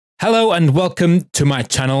Hello and welcome to my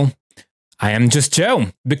channel. I am just Joe,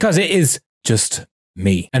 because it is just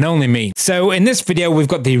me and only me. So in this video, we've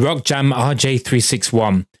got the Rockjam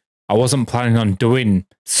RJ361. I wasn't planning on doing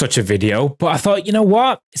such a video, but I thought, you know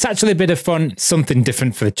what? It's actually a bit of fun, something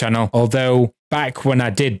different for the channel. Although back when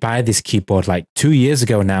I did buy this keyboard like 2 years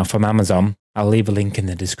ago now from Amazon, I'll leave a link in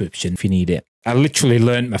the description if you need it. I literally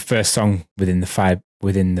learned my first song within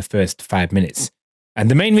the first 5 minutes. And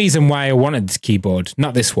the main reason why I wanted this keyboard,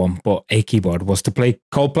 not this one, but a keyboard, was to play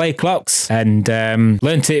Coldplay clocks, and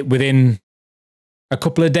learnt it within a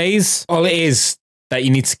couple of days. All it is that you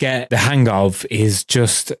need to get the hang of is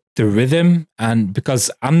just the rhythm. And because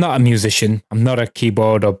I'm not a musician, I'm not a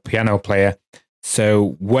keyboard or piano player.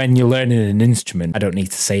 So when you're learning an instrument, I don't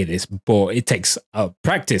need to say this, but it takes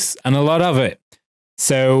practice and a lot of it.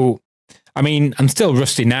 So, I mean, I'm still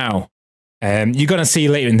rusty now. You're going to see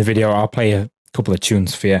later in the video, I'll play a couple of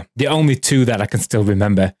tunes for you. The only two that I can still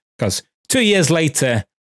remember, because 2 years later,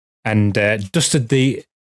 and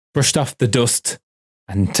brushed off the dust,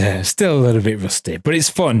 and still a little bit rusty, but it's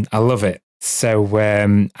fun. I love it. So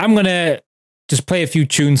I'm gonna just play a few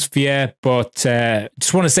tunes for you, but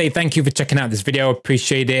just want to say thank you for checking out this video.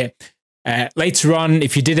 Appreciate it. Later on,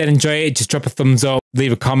 if you did enjoy it, just drop a thumbs up,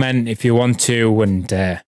 leave a comment if you want to, and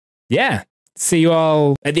yeah, see you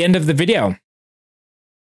all at the end of the video.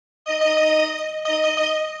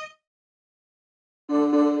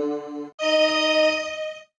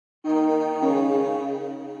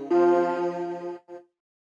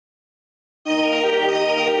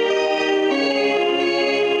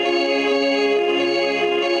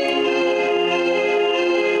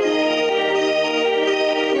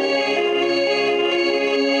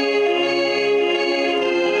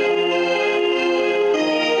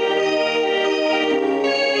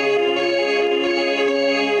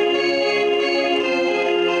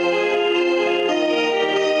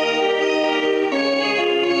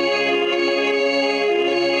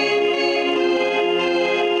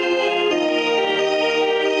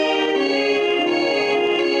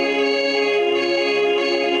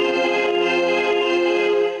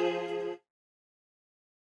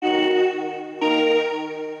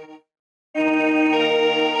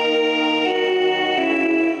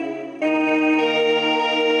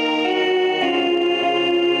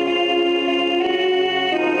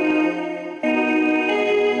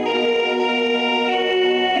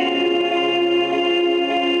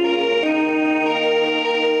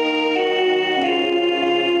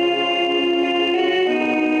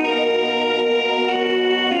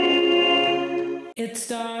 It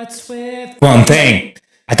starts with one thing.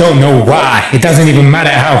 I don't know why. It doesn't even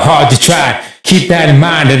matter how hard you try. Keep that in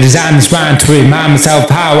mind. I designed this rhyme to remind myself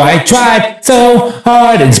how I tried so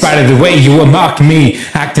hard. In spite of the way you were mocking me,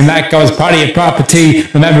 acting like I was part of your property,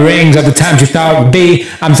 remembering all the times you thought would be.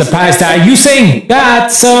 I'm surprised that you sing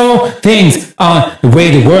that so things aren't the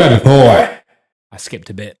way they were before. I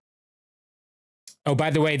skipped a bit. Oh,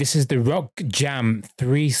 by the way, this is the Rockjam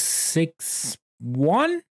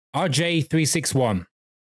 361? RJ361.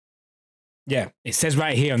 Yeah, it says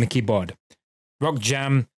right here on the keyboard.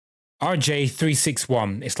 Rockjam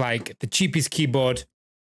RJ361. It's like the cheapest keyboard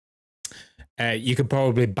you could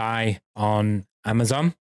probably buy on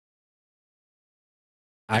Amazon.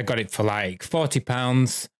 I got it for like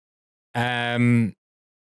 £40.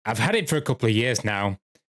 I've had it for a couple of years now,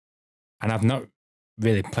 and I've not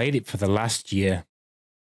really played it for the last year.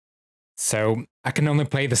 So I can only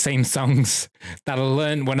play the same songs that I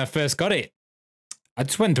learned when I first got it. I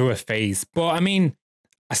just went through a phase, but I mean,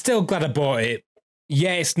 I'm still glad I bought it.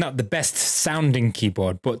 Yeah, it's not the best sounding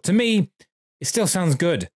keyboard, but to me, it still sounds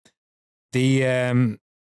good. The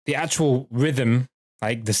actual rhythm,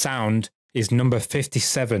 like the sound, is number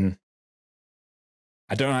 57.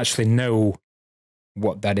 I don't actually know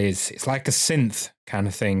what that is. It's like a synth kind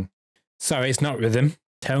of thing. Sorry, it's not rhythm,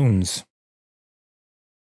 tones.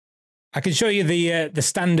 I can show you the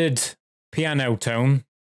standard piano tone,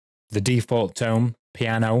 the default tone,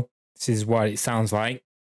 piano. This is what it sounds like.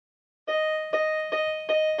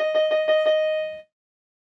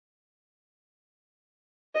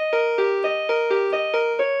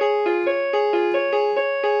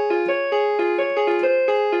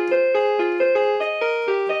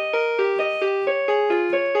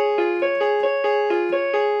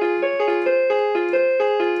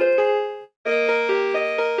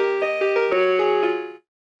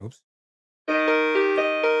 Oops.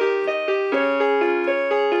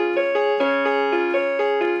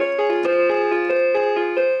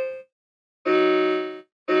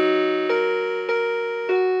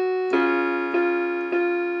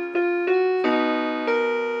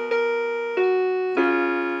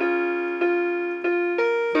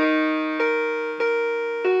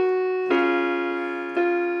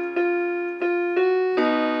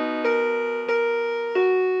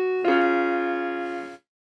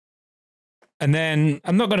 And then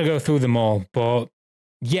I'm not going to go through them all, but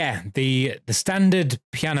yeah, the standard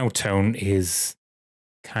piano tone is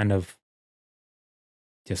kind of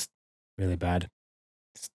just really bad.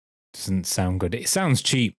 It doesn't sound good. It sounds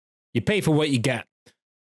cheap. You pay for what you get.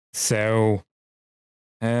 So,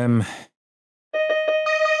 number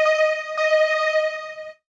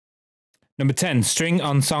 10, string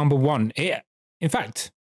ensemble 1. In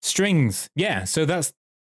fact, strings. Yeah, so that's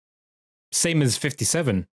same as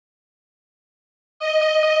 57.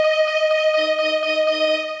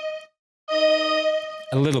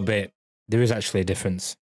 A little bit. There is actually a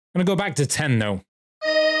difference. I'm going to go back to 10 though.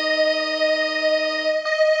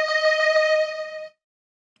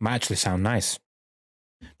 Might actually sound nice.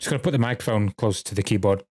 Just going to put the microphone closer to the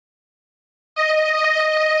keyboard.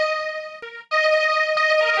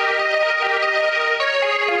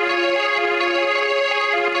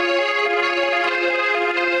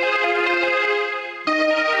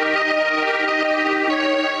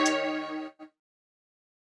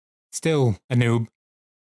 Still a noob.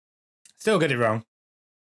 Still get it wrong.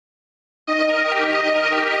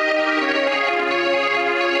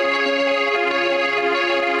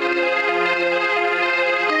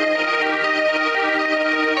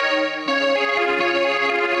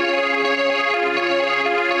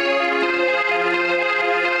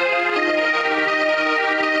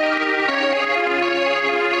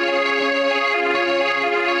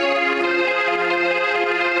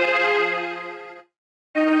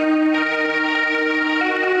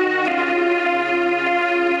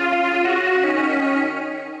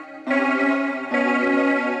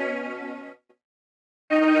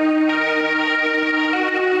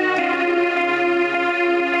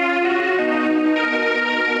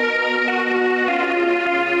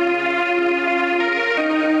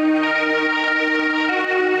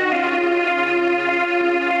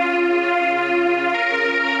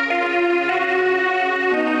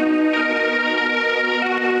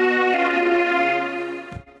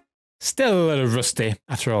 Still a little rusty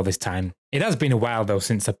after all this time. It has been a while though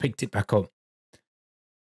since I picked it back up.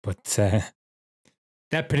 But they're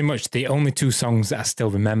pretty much the only two songs that I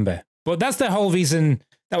still remember. But that's the whole reason,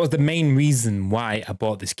 that was the main reason why I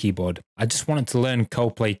bought this keyboard. I just wanted to learn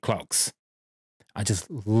Coldplay Clocks. I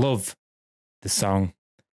just love the song,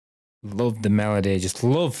 love the melody, just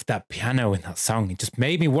love that piano in that song. It just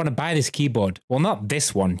made me want to buy this keyboard. Well, not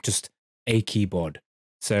this one, just a keyboard.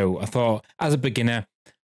 So I thought, as a beginner,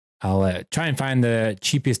 I'll try and find the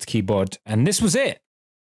cheapest keyboard. And this was it.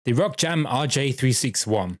 The Rockjam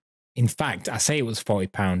RJ361. In fact, I say it was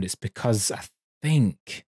 £40. It's because I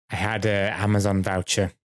think I had an Amazon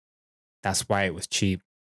voucher. That's why it was cheap.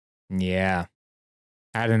 Yeah.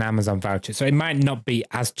 I had an Amazon voucher. So it might not be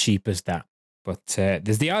as cheap as that. But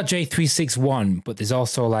there's the RJ361, but there's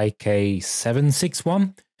also like a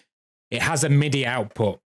 761. It has a MIDI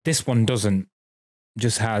output. This one doesn't. It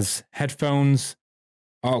just has headphones,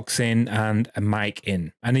 aux in, and a mic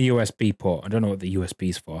in, and a USB port. I don't know what the USB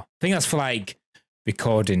is for. I think that's for like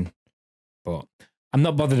recording, but I'm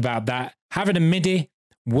not bothered about that. Having a MIDI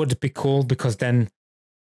would be cool because then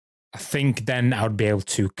I think then I would be able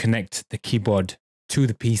to connect the keyboard to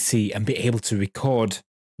the PC and be able to record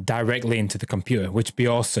directly into the computer, which would be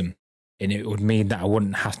awesome. And it would mean that I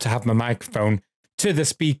wouldn't have to have my microphone to the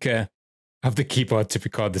speaker of the keyboard to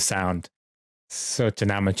record the sound. Such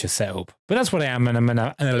an amateur setup, but that's what I am. And I'm an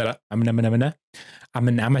amateur. I'm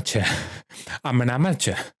an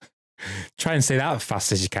amateur. Try and say that as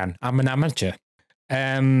fast as you can. I'm an amateur.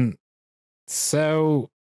 So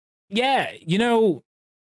yeah, you know,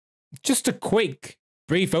 just a quick,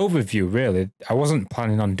 brief overview. Really, I wasn't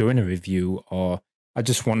planning on doing a review, or I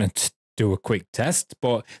just wanted to do a quick test.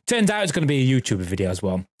 But turns out it's going to be a YouTube video as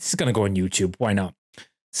well. This is going to go on YouTube. Why not?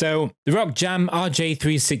 So the Rockjam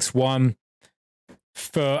RJ361.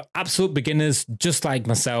 For absolute beginners just like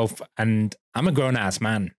myself, and I'm a grown-ass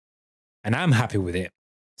man, and I'm happy with it.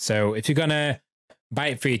 So if you're going to buy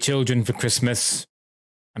it for your children for Christmas,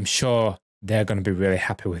 I'm sure they're going to be really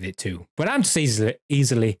happy with it too. But I'm just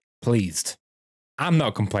easily pleased. I'm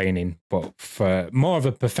not complaining, but for more of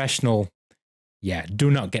a professional, yeah, do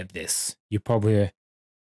not get this. You probably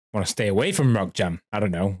want to stay away from Rockjam. I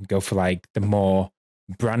don't know, go for like the more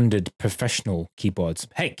branded professional keyboards.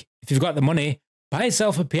 Heck, if you've got the money, buy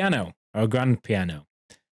yourself a piano or a grand piano.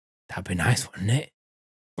 That'd be nice, wouldn't it?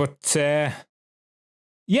 But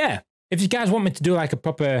yeah, if you guys want me to do like a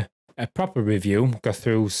proper review, go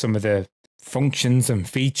through some of the functions and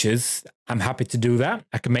features, I'm happy to do that.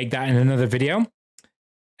 I can make that in another video.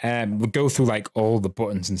 We'll go through like all the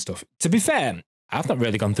buttons and stuff. To be fair, I've not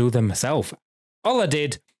really gone through them myself. All I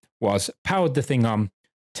did was powered the thing on,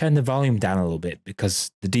 turn the volume down a little bit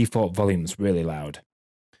because the default volume is really loud.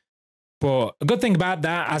 But a good thing about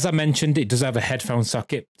that, as I mentioned, it does have a headphone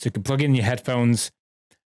socket. So you can plug in your headphones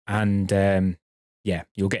and yeah,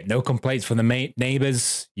 you'll get no complaints from the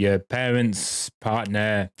neighbors, your parents,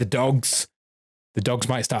 partner, the dogs. The dogs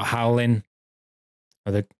might start howling.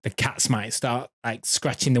 Or the cats might start like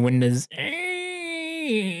scratching the windows.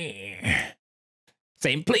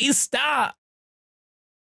 Saying, please stop.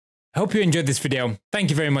 I hope you enjoyed this video. Thank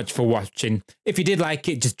you very much for watching. If you did like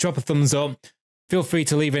it, just drop a thumbs up. Feel free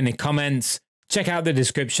to leave any comments. Check out the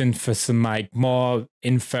description for some like more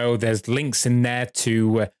info. There's links in there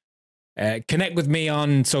to connect with me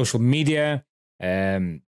on social media.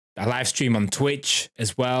 I live stream on Twitch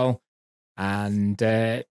as well. And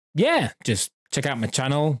yeah, just check out my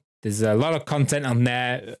channel. There's a lot of content on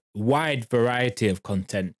there, wide variety of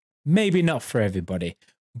content. Maybe not for everybody,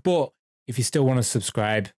 but if you still want to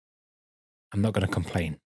subscribe, I'm not going to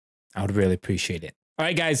complain. I would really appreciate it. All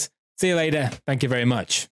right, guys, see you later. Thank you very much.